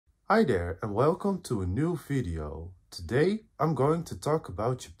Hi there and welcome to a new video. Today I'm going to talk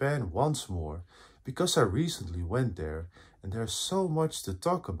about Japan once more because I recently went there and there's so much to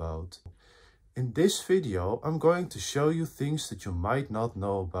talk about. In this video I'm going to show you things that you might not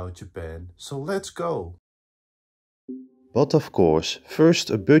know about Japan, so let's go! But of course, first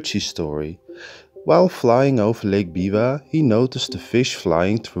a Butchie story. While flying over Lake Biwa, he noticed a fish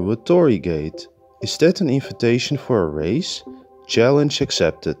flying through a torii gate. Is that an invitation for a race? Challenge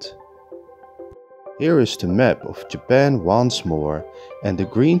accepted. Here is the map of Japan once more, and the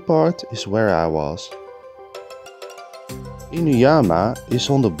green part is where I was. Inuyama is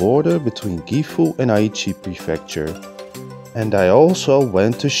on the border between Gifu and Aichi prefecture. And I also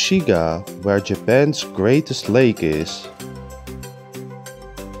went to Shiga, where Japan's greatest lake is.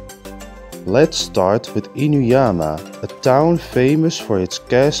 Let's start with Inuyama, a town famous for its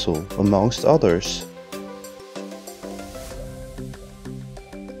castle, amongst others.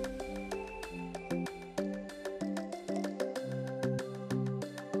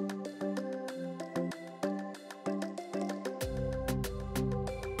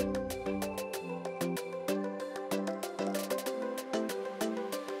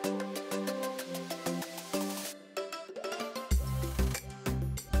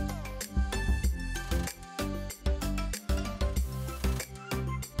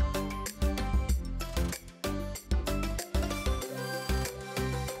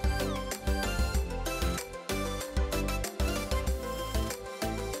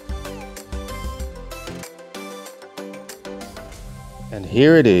 And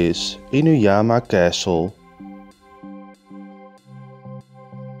here it is, Inuyama Castle.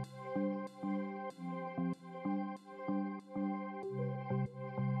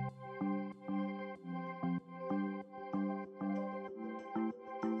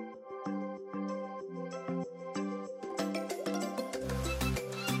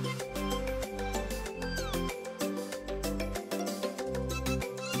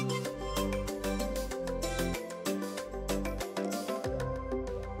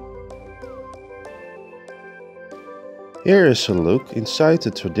 Here is a look inside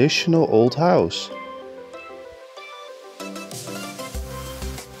the traditional old house.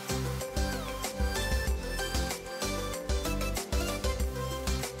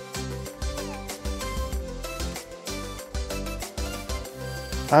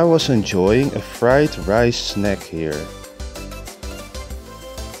 I was enjoying a fried rice snack here.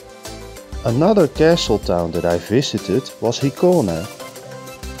 Another castle town that I visited was Hikone.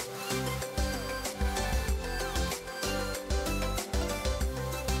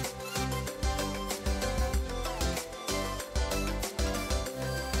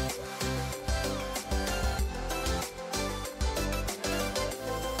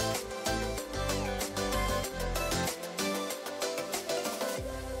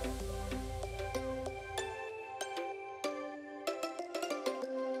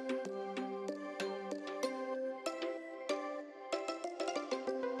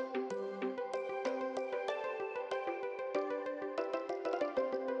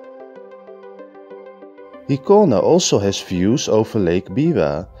 Hikone also has views over Lake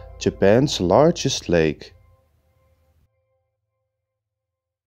Biwa, Japan's largest lake.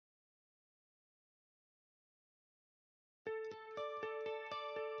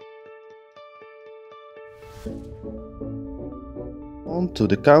 On to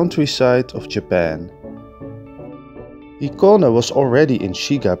the countryside of Japan. Hikone was already in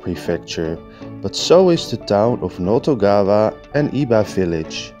Shiga prefecture, but so is the town of Notogawa and Iba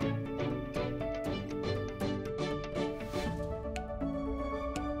village.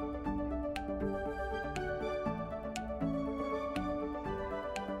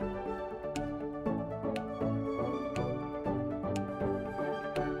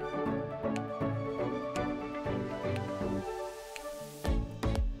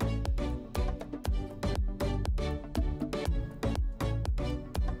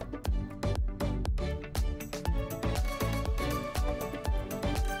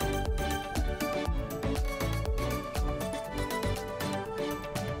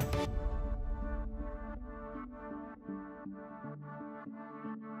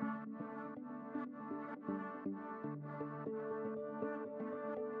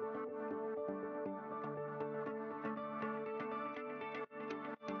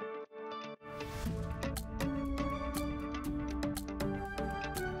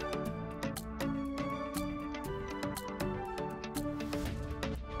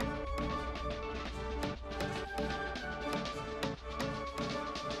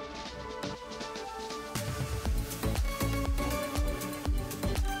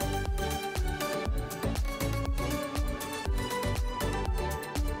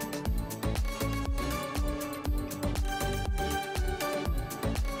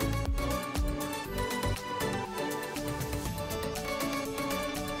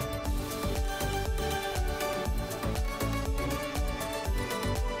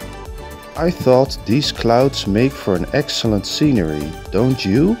 I thought these clouds make for an excellent scenery, don't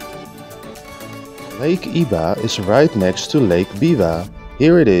you? Lake Iba is right next to Lake Biwa.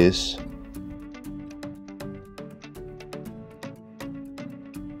 Here it is.